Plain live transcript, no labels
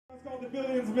It's called The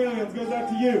Billions Millions. Goes out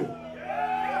to you.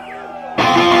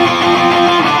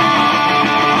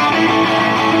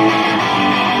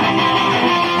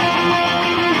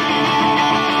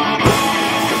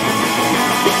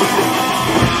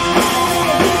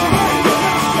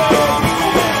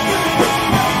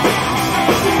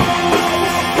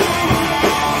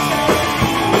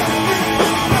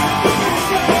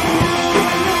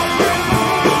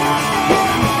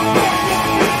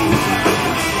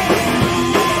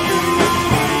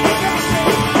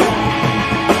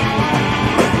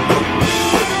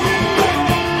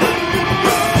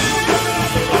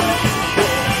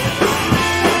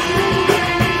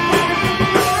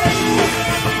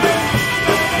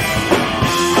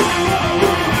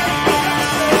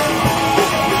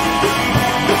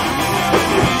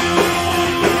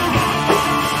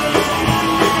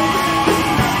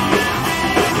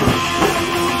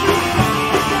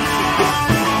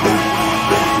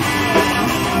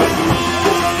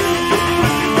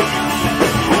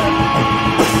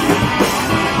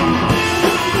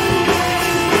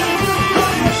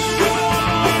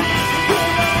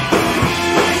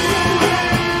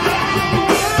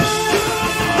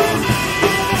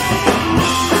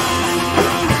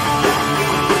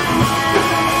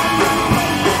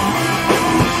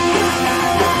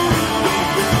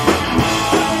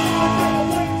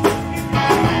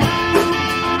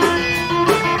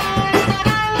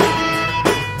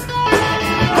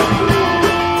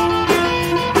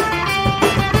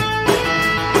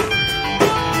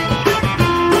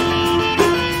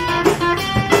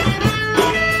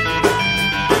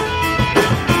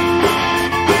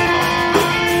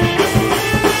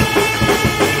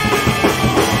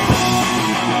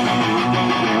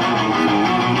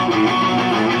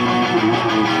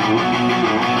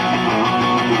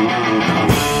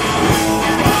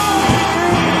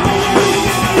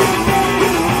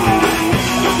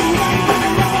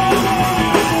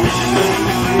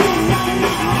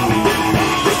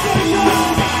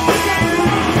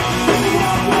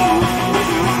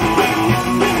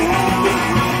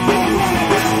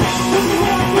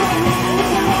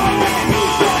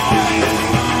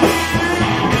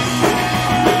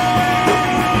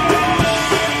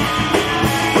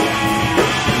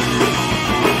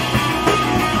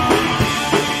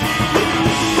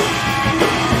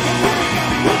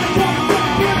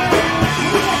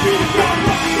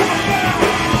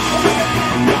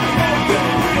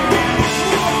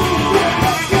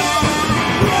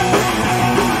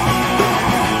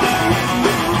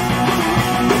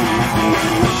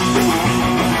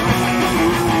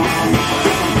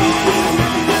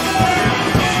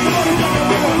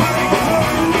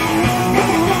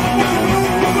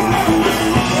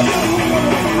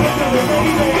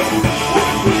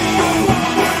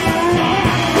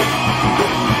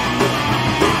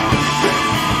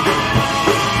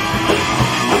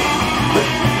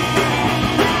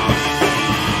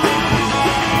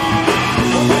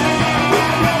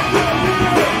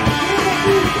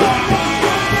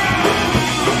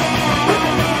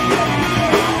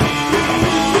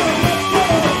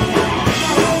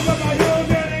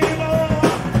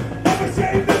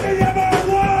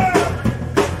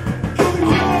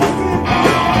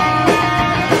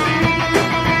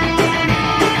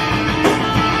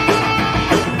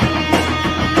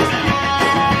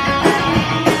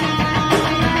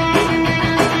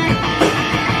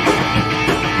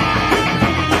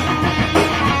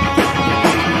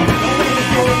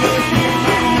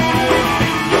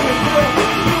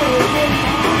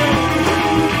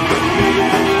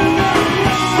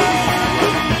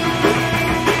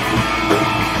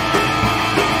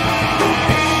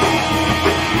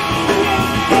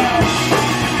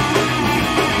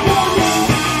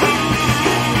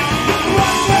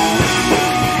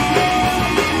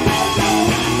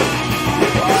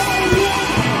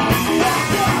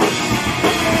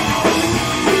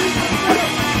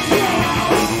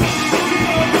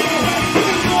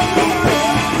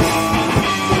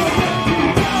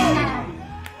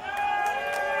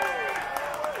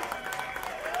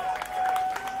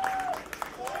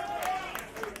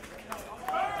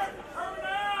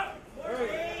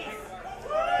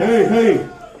 Hey,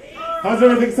 how's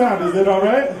everything sound? Is it all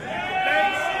right?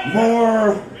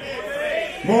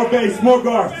 More bass, more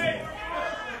Garth.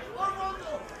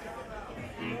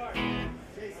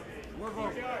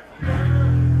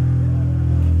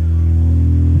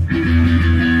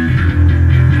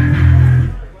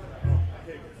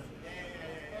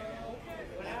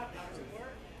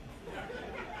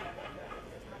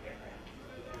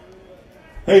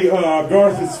 Hey,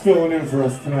 Garth is filling in for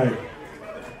us tonight.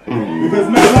 Because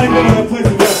Matt Langdon and the place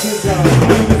of his job.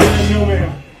 I'm the man,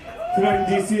 tonight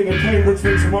in DC. see you. They're playing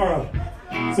Richmond tomorrow.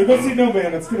 So go see No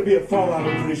Man. It's going to be at Fallout,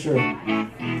 I'm pretty sure.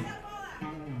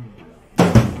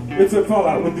 It's at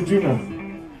Fallout with the Juno.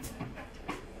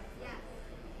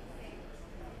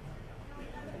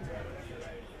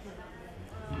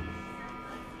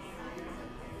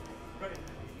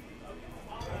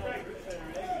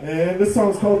 And this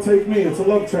song's called Take Me. It's a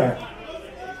love track.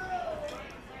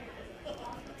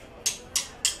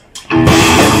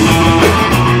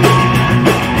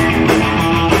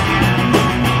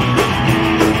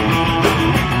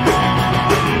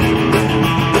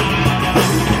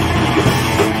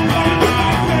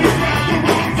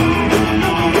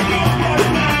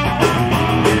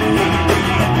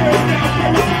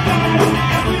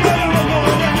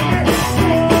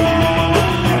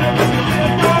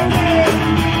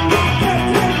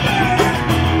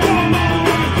 Don't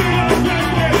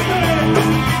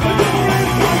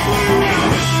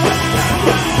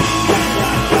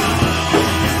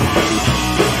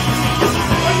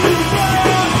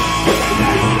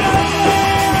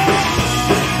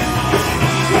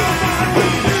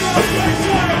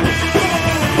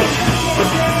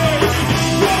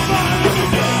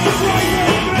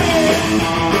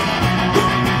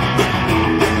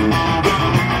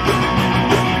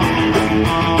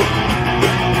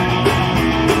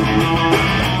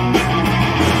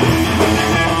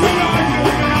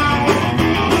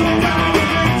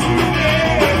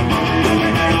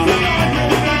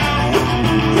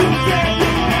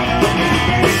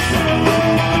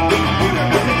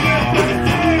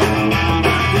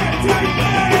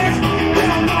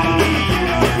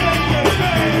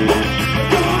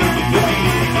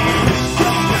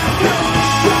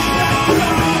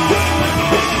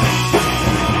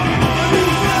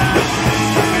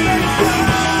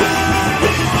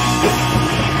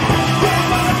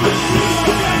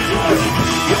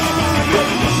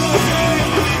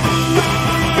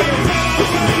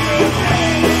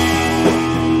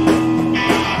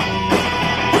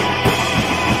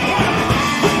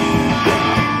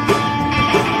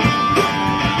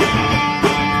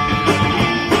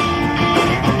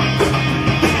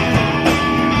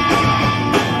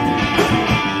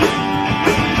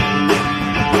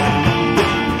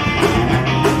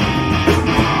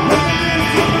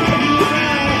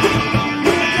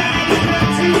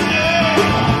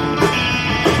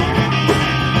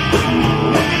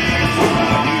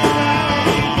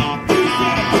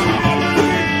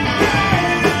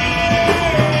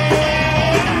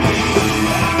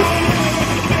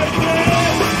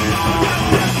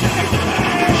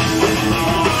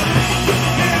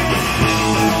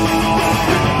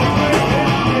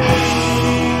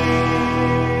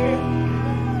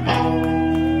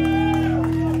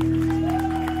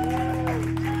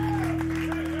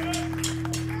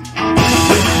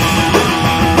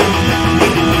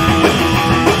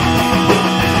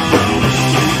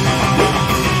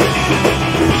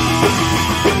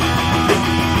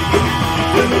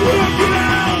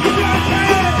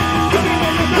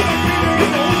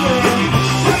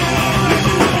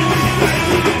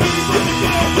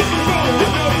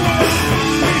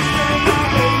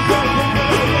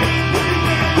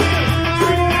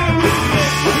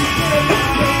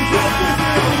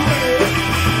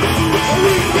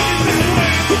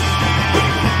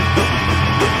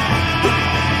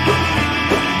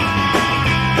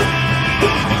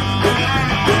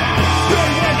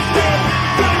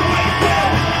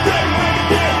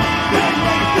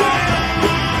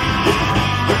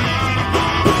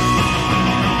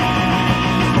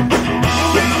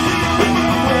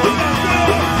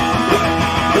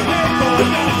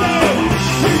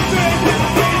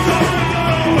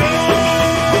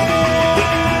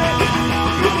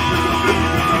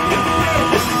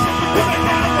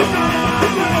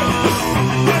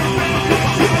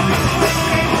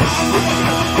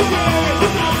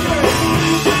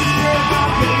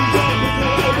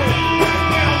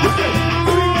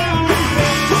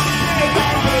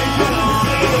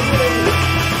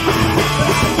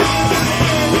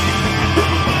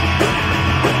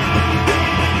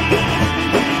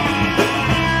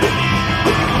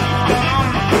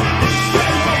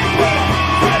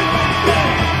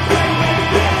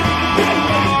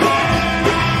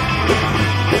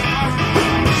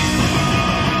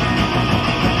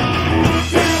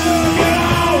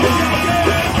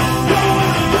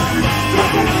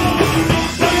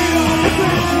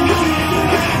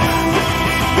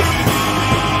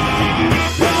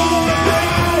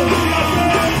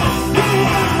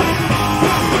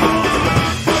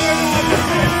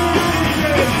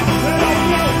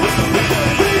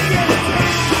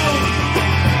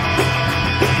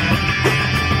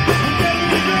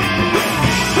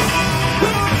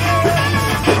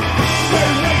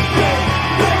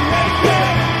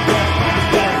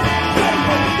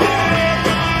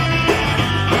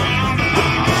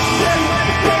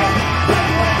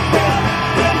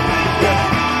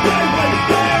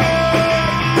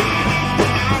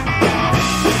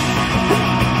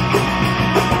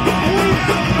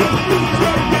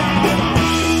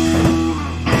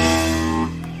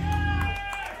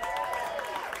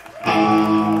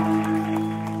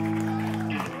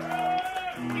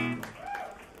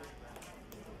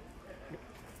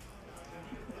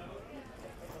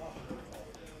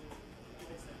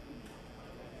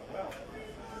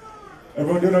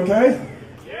Everyone doing okay?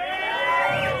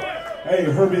 Yeah! Hey,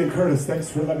 Herbie and Curtis, thanks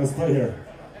for letting us play here.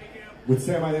 With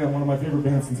Samiam, one of my favorite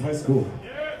bands since high school.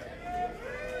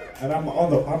 And I'm on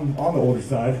the older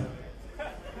side.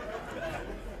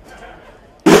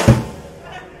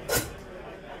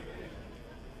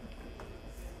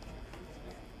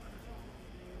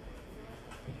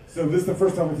 So this is the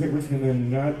first time we take Richmond,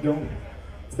 and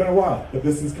it's been a while, but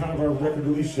this is kind of our record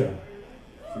release show.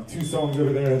 So 2 songs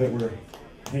over there that were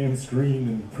hand screened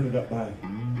and printed up by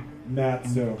Matt,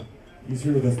 so he's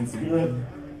here with us in spirit.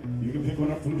 You can pick one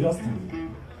up from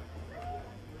Justin.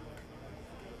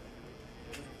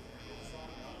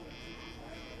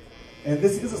 And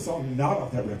this is a song not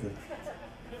off that record.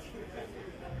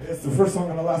 It's the first song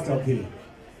on the last LP.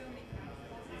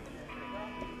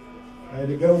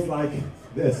 And it goes like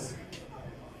this.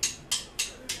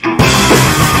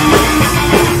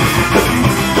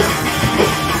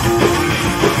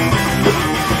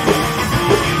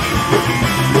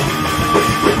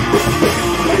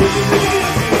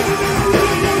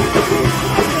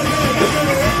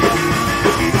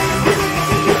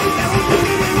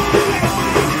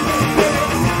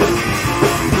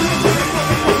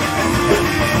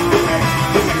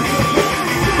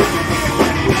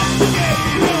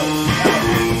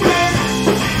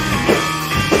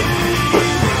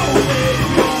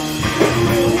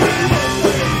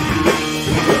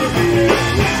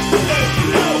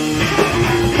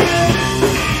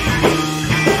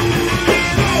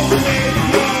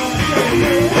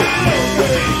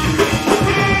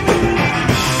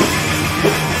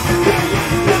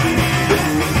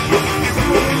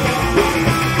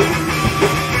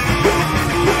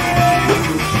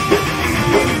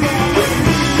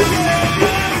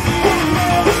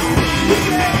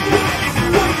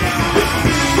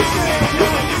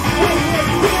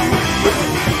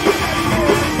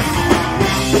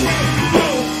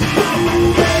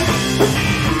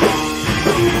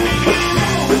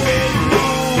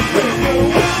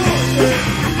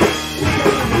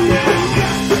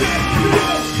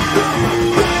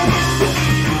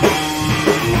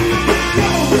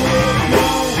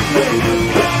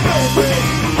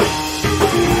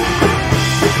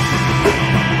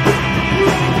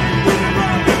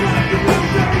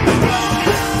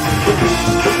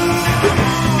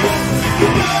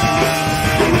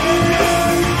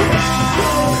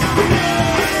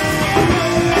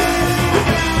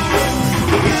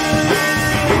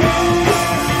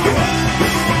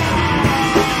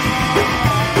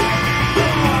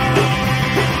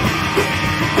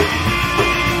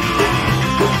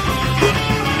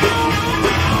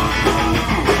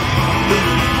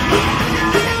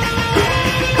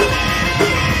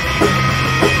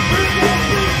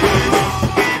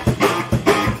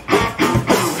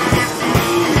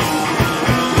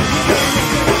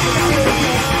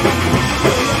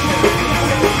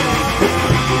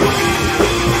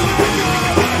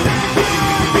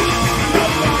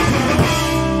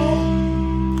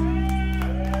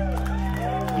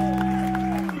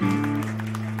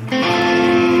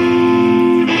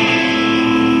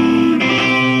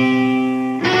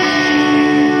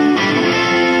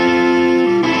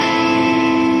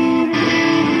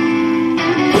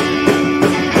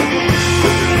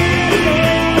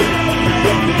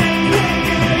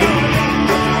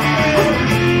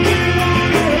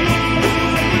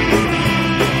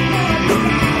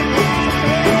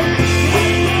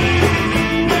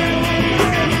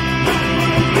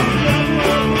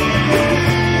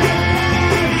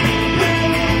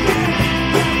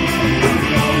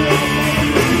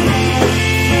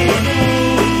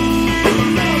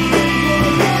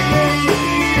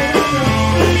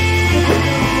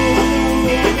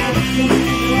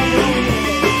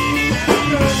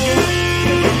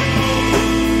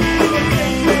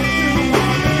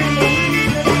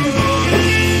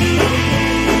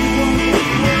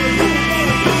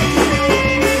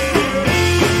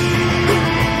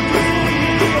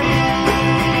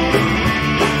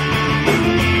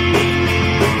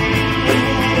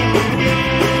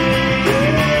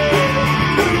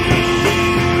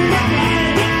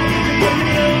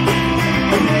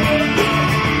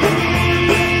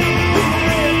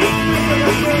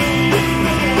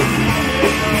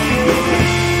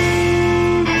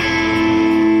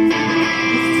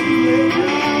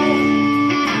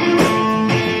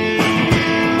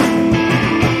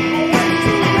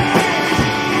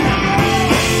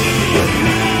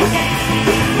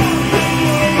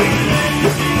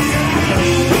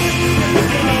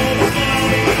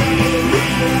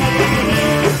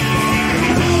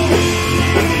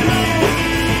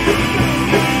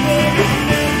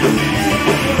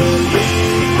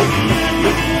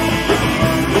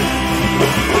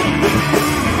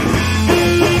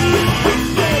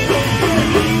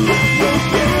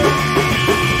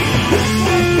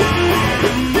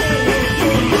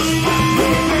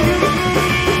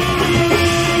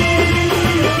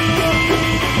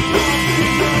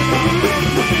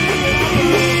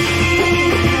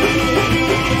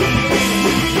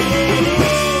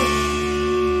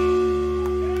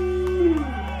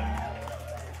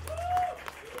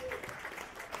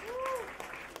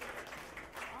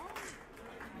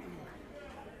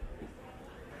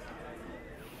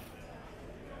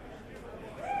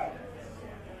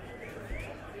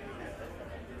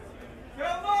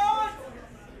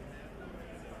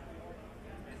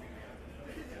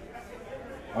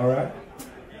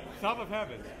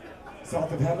 Heaven.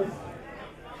 South of Heaven.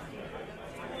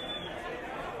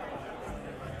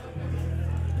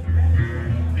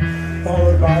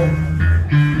 Followed by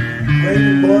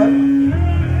Raining Blood.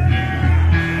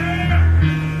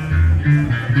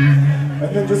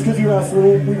 And then just because you asked, we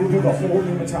will do the whole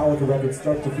new Metallica record,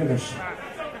 start to finish,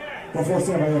 before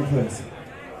Samiam plays.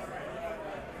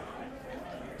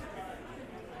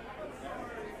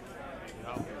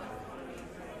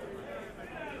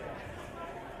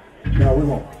 No, we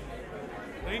won't.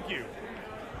 Thank you.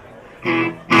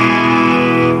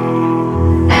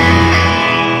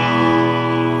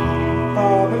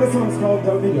 But this one's called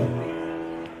Don't Need It.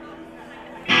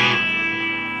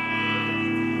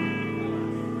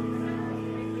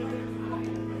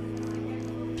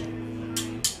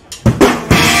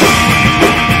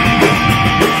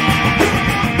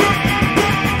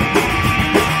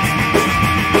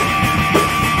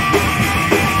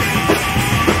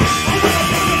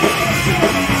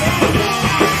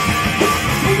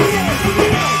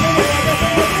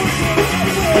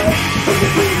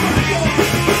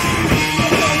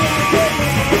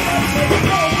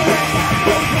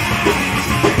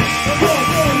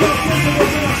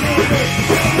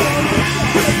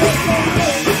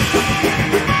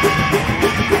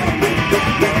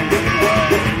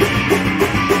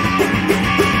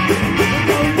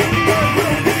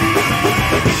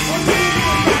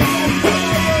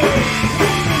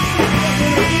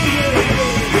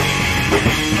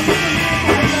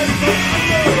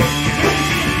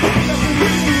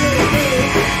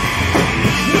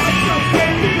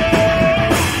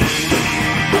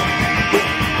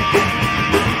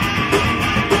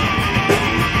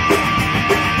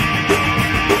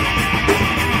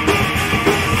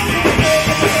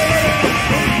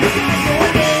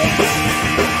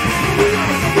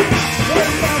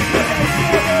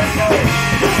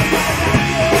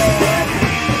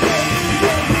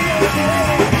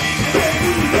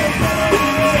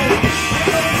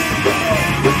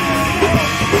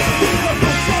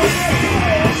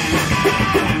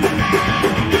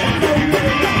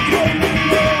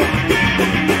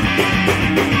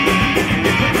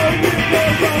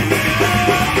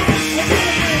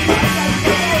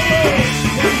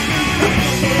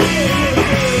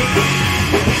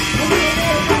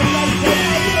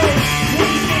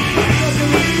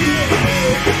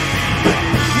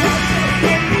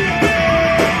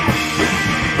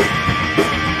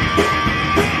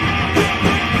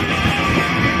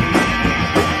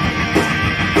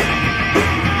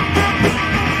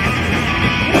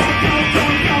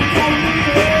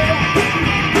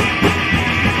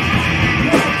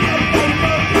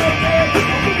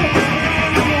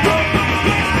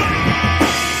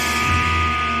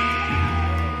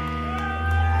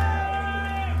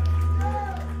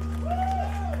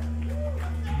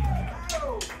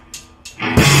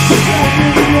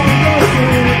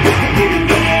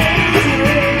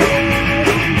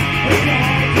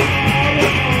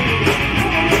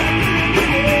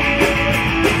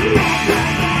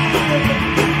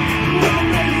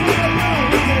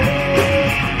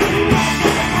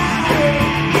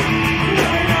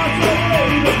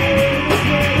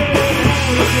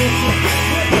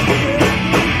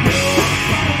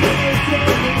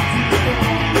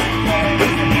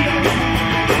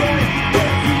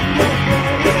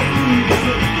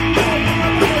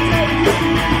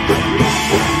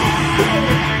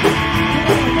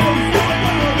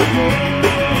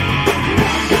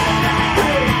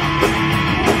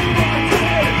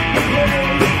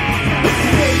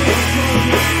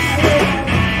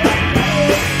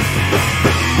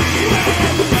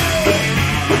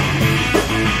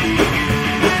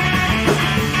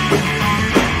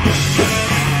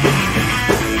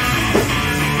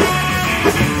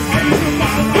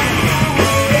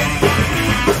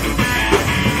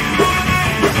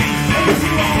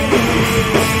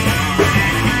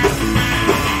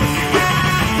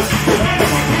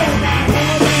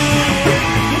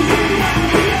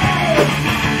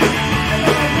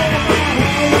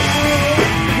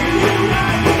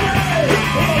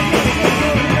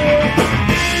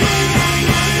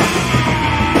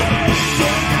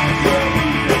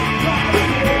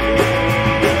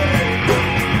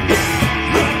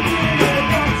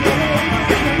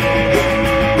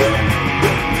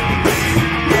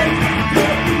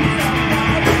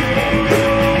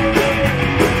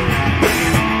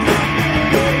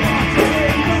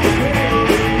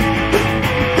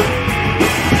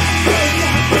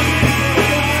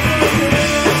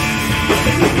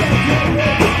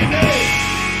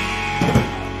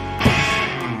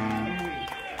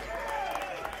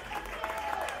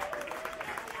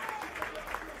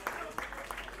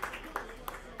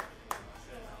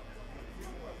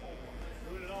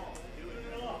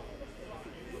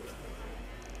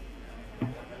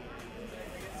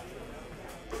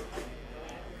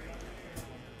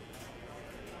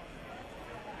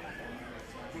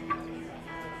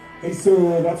 Hey,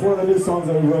 so that's one of the new songs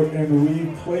that I wrote, and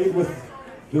we played with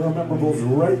the Rememberables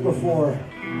right before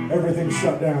everything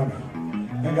shut down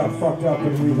and got fucked up,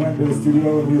 and we went to the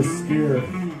studio and we were scared.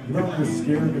 Remember, we were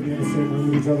scared to be in the same room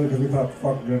with each other because we thought,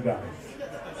 fuck, we're gonna die.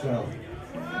 So,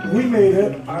 we made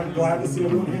it. I'm glad to see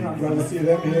everyone here. I'm glad to see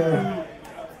them here.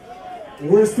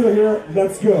 We're still here.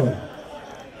 Let's go.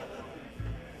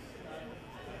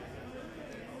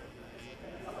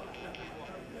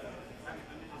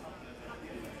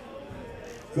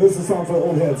 So this is a song for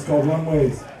old heads called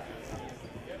Runways.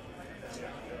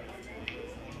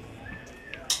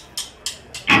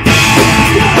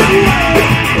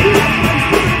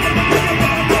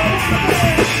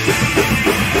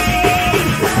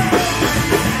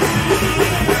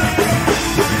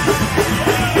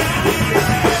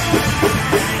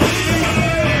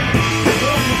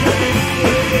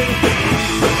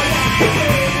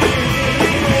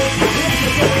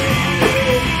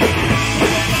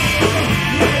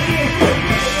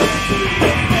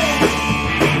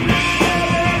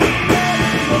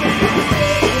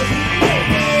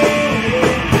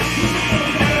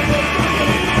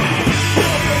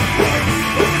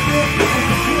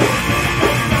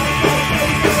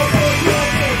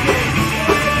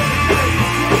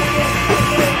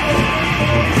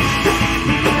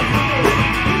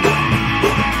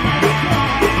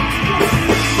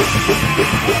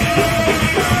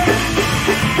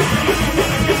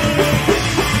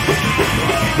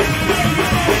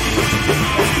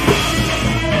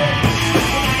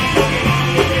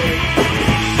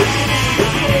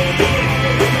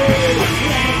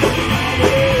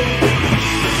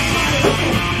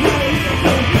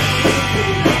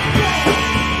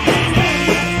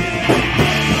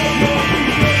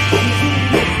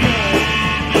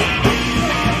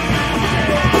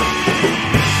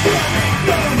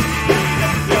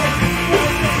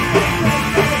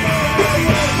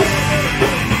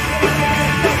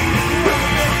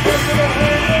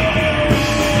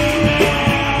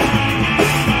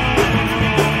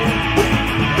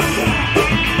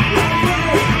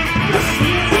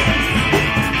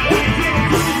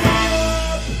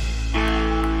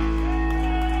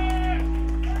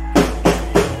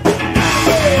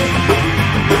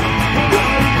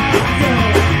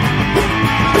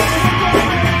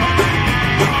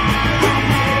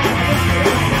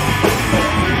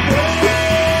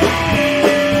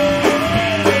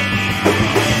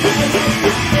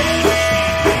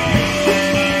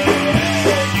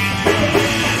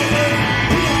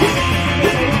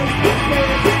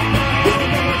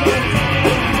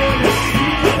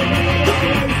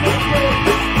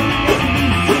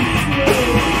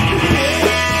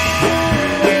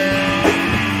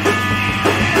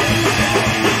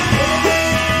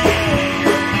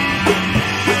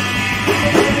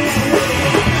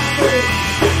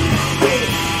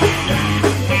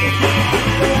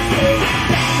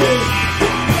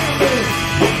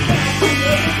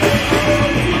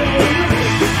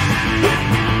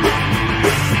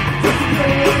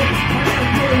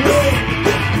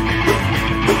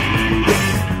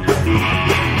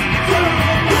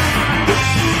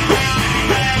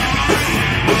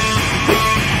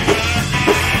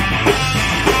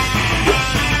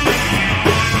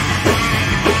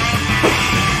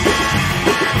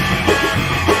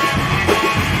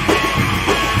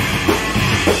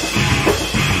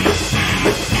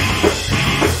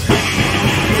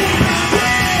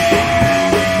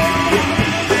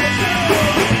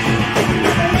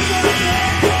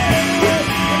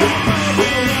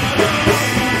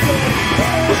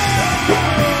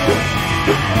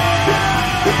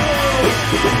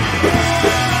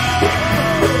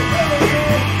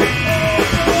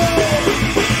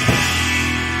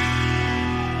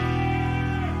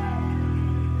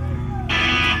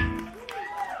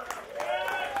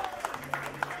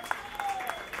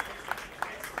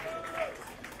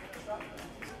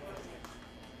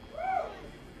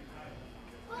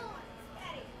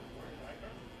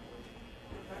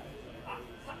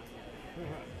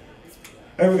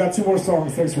 Hey, we got 2 more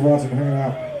songs. Thanks for watching and hanging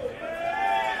out.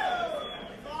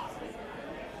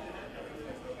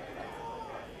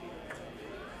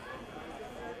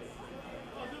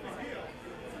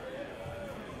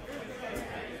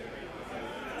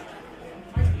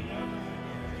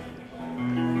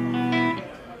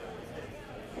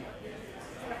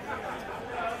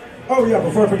 Oh yeah,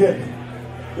 before I forget,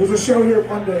 there's a show here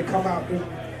Monday. Come out and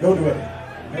go to it.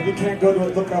 And if you can't go to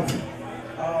it, look up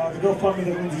the GoFundMe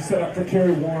that Lindsay set up for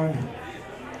Carrie Warren.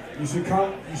 You should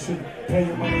come, you should pay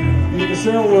your money. You can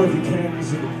share, or if you can, you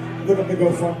should look up the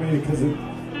GoFundMe because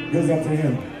it goes out to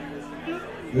him.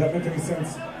 Does that make any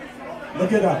sense?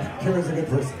 Look it up. Carrie's a good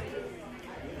person.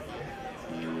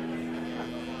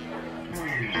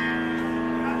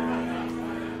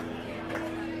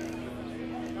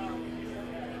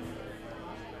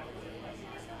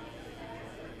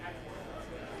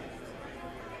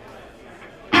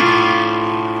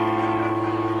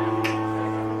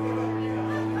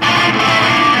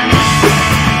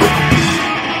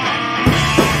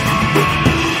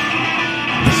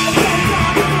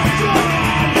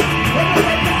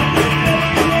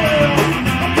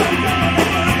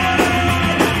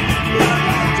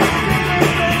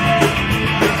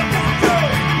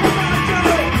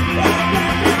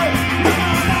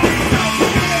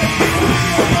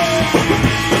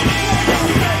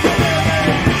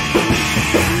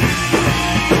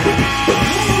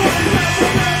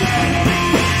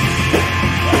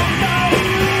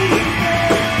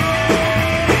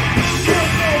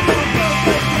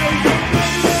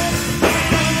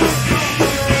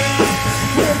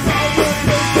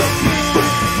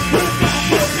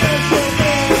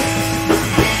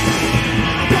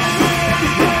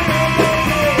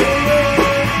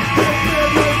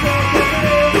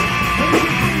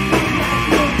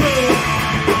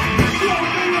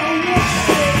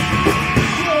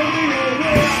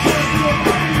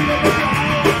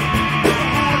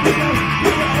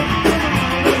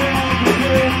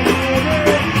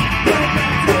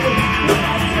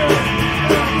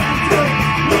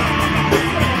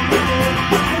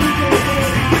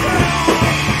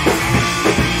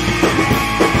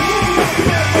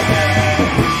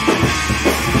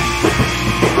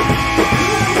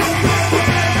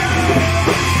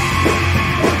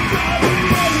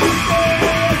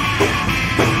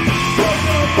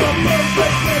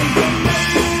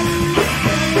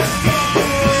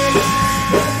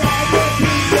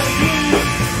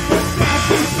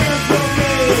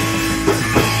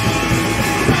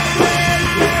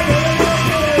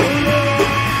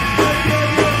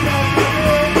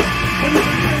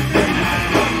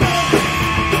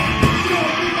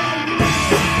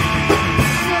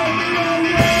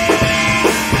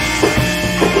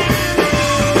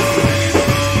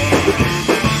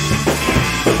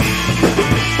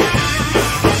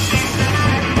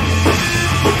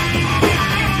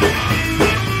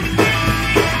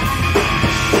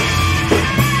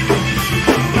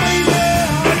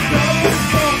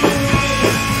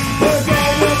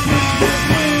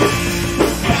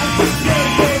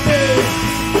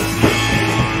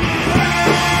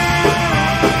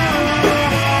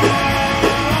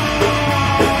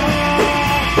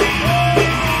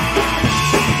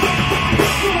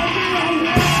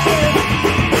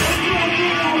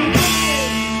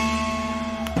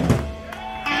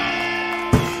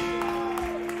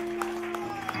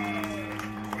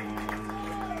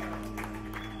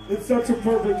 such a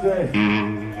perfect day.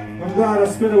 I'm glad I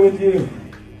spent it with you.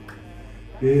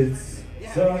 It's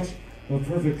such a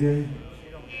perfect day.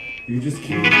 You just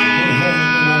keep me hanging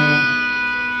on.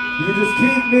 You just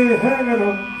keep me hanging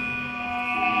on.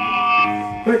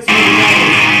 Thanks for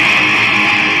the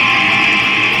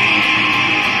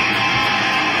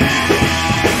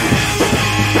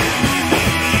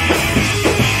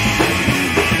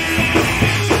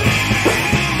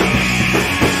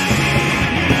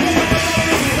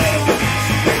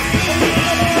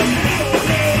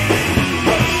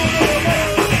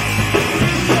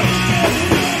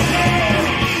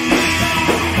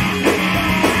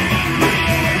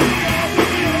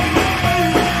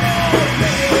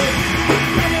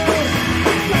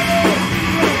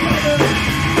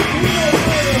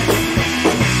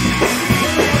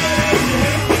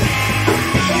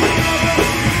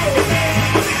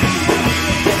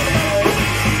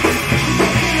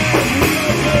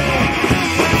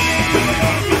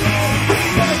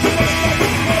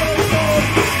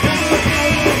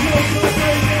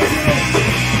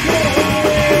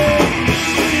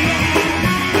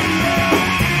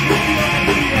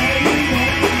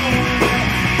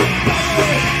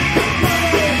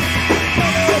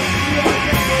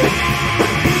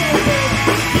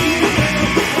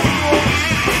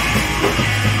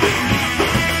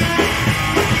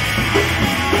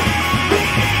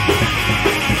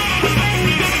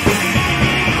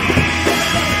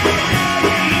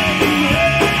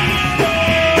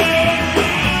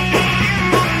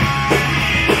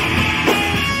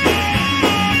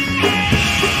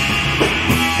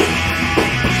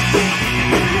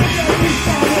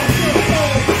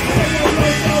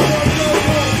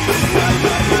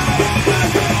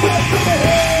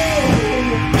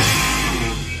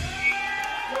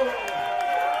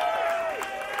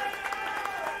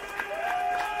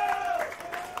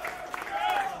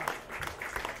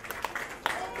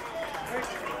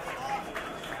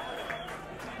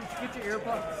Get your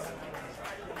earbuds.